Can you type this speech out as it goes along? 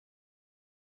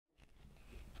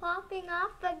popping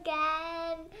off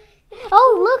again.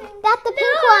 Oh, look, that's the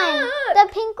pink one.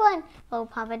 The pink one. Oh,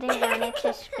 Papa didn't want it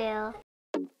to spill.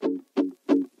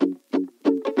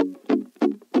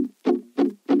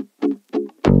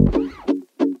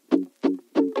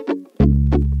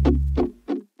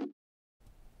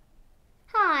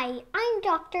 Hi, I'm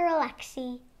Dr.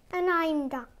 Alexi. And I'm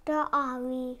Dr.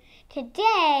 Arie.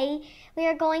 Today, we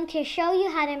are going to show you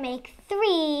how to make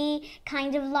 3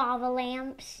 kinds of lava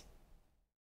lamps.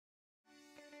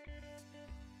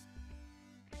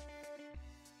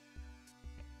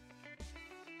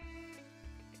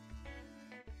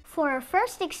 For our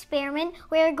first experiment,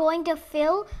 we are going to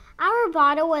fill our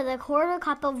bottle with a 1/4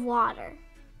 cup of water.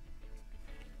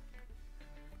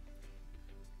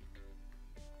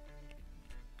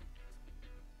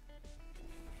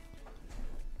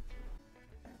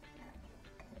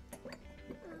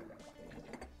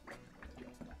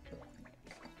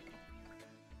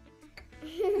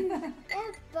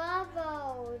 It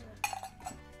bubbled.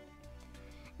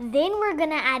 Then we're going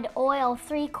to add oil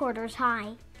 3/4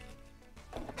 high.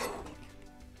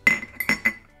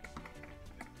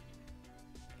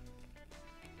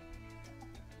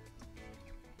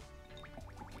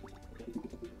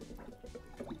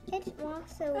 It's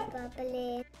also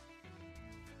bubbling.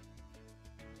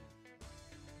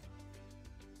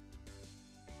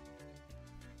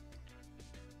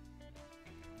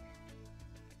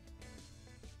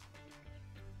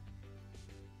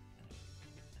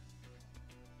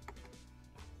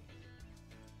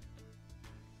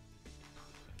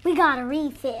 We got a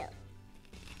refill.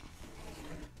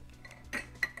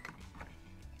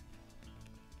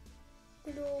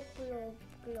 Globe, globe,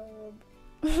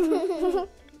 globe.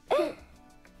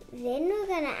 Then we're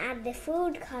going to add the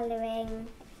food coloring.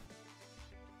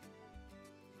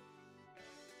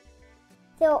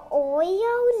 The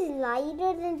oil is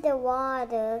lighter than the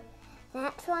water.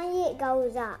 That's why it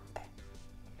goes up.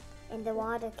 And the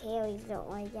water carries the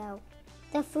oil.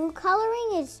 The food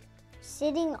coloring is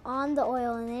sitting on the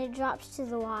oil and then it drops to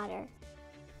the water.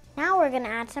 Now we're going to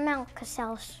add some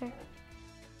Alka-Seltzer.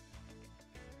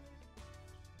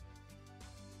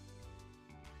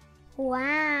 Wow.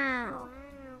 Wow.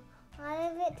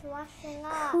 All of it's washing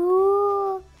up.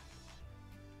 Cool.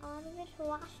 All of it's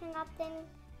washing up and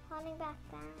falling back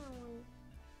down.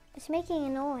 It's making a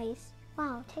noise.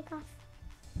 Wow, take off.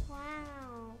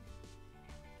 Wow.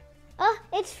 Oh,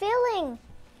 it's filling.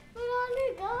 Go.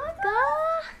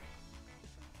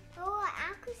 Oh,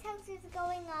 Alka-Seltzer is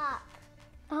going up.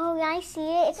 Oh, yeah, I see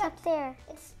it. It's up there.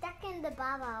 It's stuck in the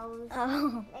bubbles.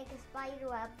 Oh. Like a spider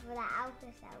web for the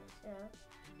Alka-Seltzer.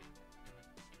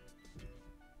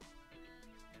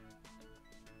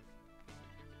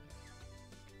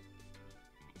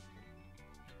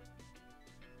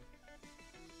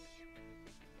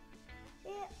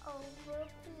 It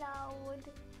overflowed.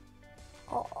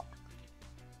 Oh.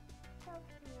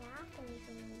 Something happens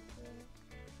in here.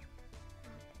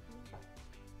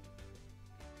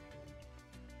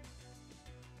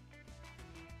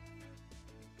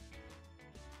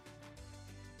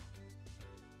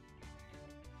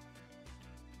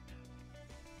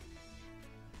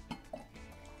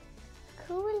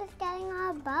 Cool, it's getting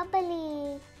all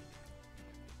bubbly.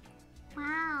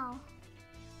 Wow.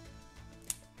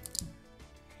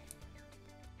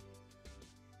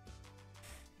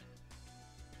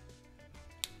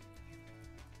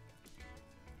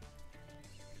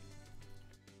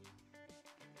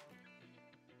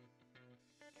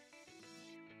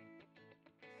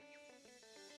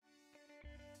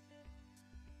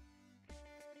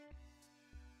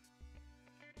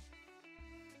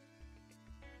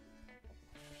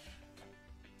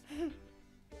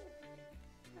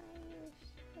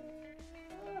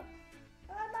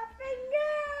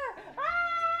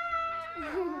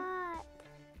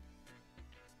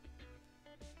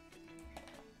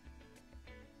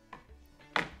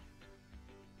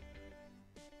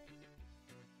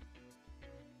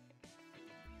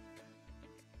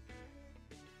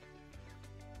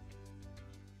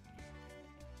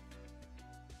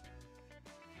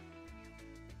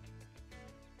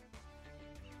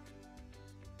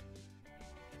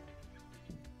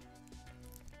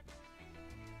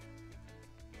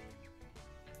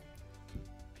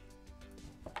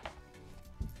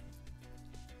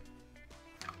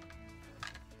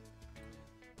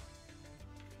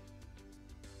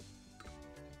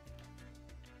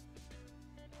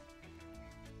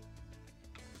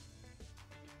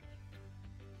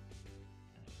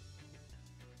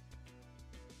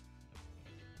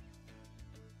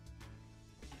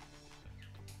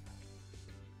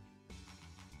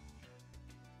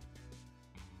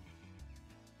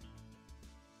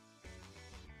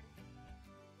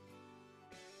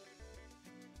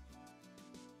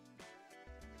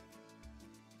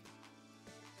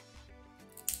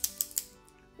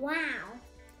 Wow.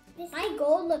 My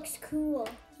gold looks cool.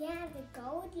 Yeah, the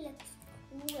gold looks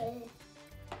cool.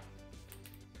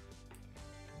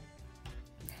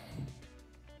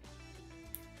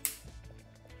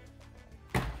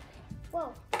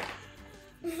 Whoa.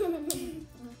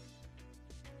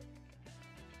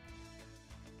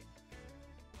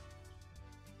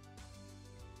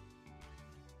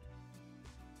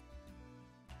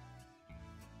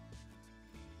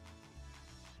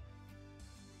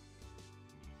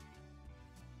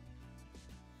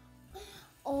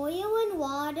 Oil and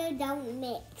water don't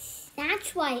mix.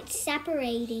 That's why it's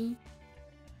separating.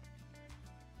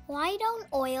 Why don't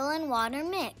oil and water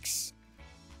mix?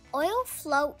 Oil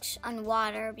floats on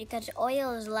water because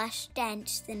oil is less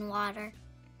dense than water.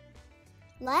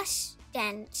 Less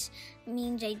dense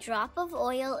means a drop of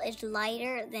oil is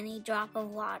lighter than a drop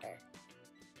of water.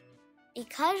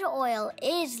 Because oil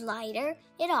is lighter,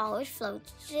 it always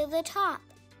floats to the top.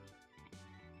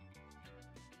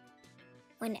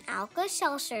 When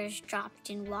Alka-Seltzer is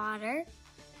dropped in water,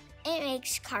 it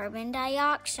makes carbon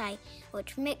dioxide,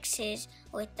 which mixes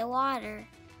with the water.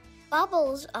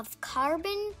 Bubbles of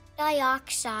carbon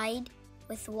dioxide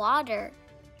with water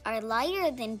are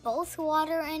lighter than both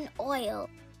water and oil,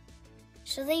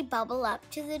 so they bubble up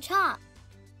to the top.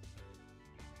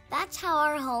 That's how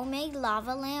our homemade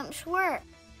lava lamps work.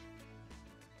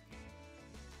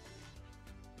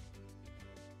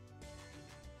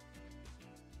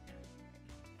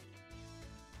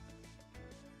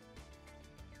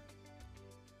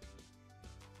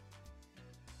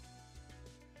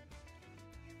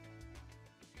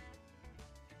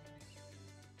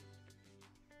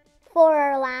 For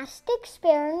our last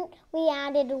experiment, we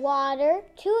added water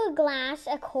to a glass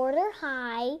 1/4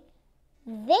 high.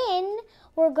 Then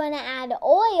we're going to add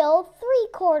oil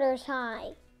 3/4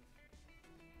 high.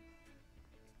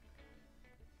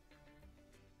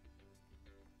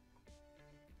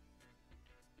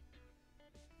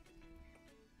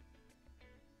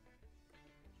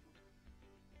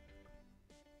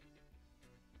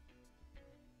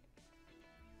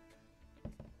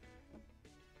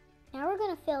 Now we're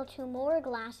going to fill 2 more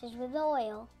glasses with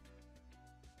oil.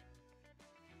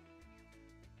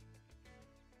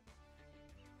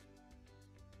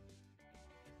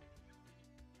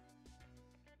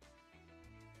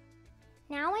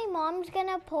 Now my mom's going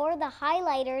to pour the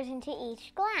highlighters into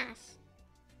each glass.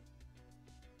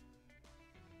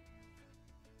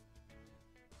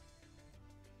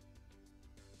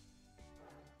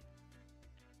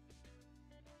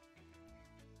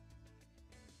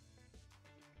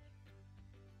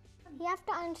 You have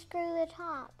to unscrew the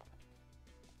top.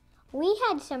 We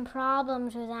had some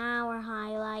problems with our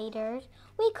highlighters.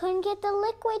 We couldn't get the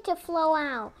liquid to flow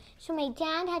out, so my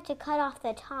dad had to cut off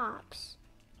the tops.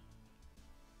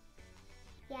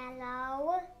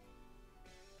 Yellow.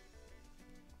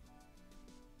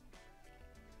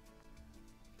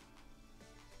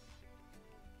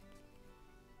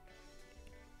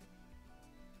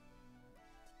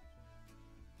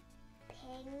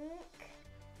 Pink.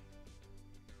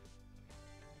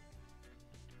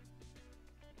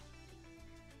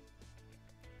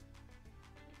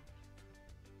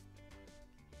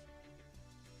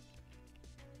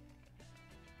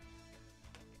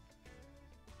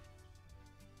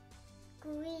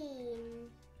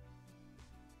 Green.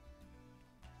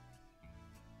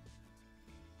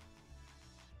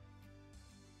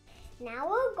 Now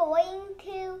we're going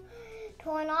to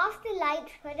turn off the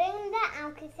lights, put in the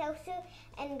Alka-Seltzer,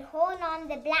 and turn on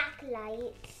the black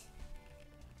lights.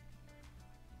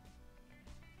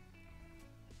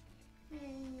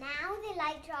 Now the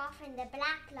lights are off and the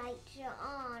black lights are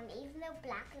on, even though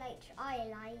black lights are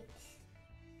lights.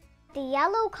 The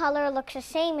yellow color looks the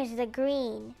same as the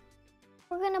green.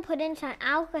 We're going to put in some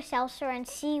Alka-Seltzer and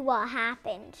see what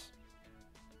happens.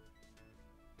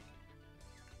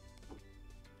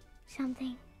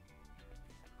 Something.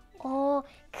 Oh,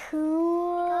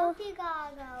 cool. Goofy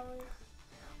goggles.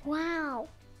 Wow.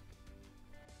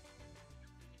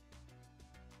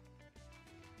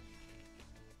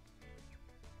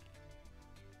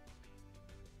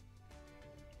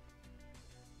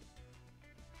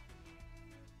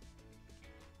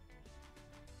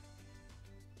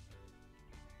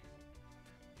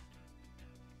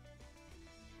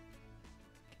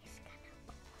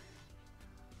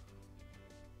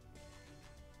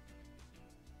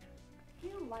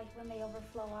 Like when they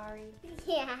overflow, Arie.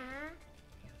 Yeah.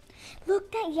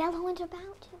 Look, that yellow one's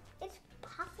about to. It's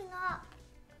puffing up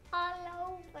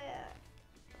all over.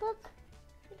 Look,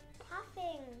 it's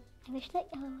puffing. I wish that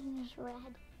yellow one was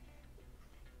red.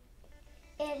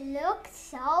 It looks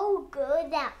so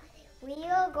good that we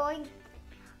are going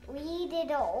we did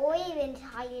an orange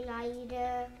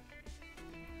highlighter.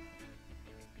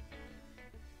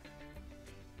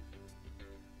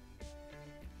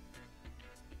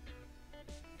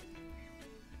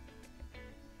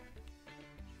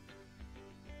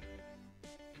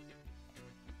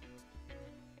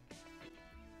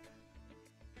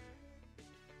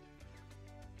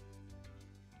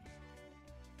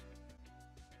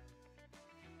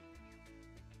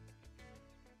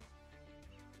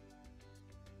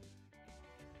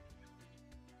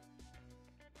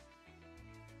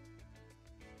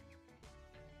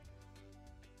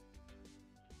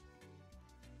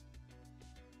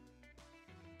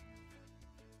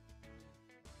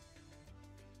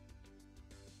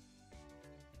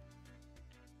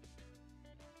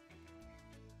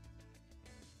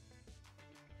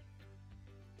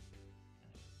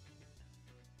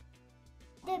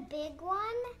 The big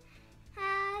one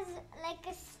has like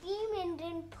a steam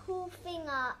engine poofing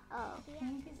up. Oh,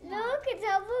 look, it's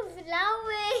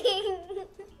overflowing.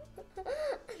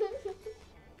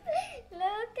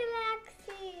 Look,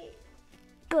 Alexi.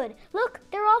 Good. Look,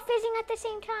 they're all fizzing at the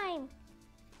same time.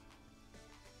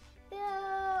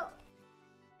 No.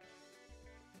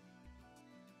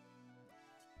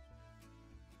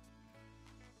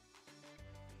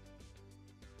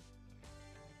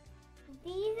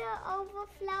 These are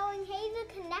overflowing. Hey,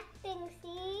 they're connecting,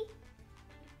 see?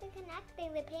 They're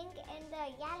connecting. The pink and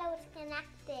the yellow is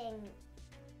connecting.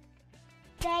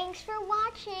 Thanks for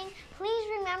watching. Please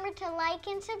remember to like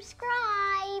and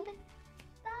subscribe.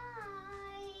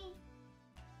 Bye.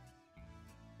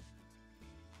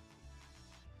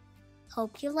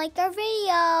 Hope you like our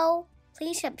video.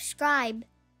 Please subscribe.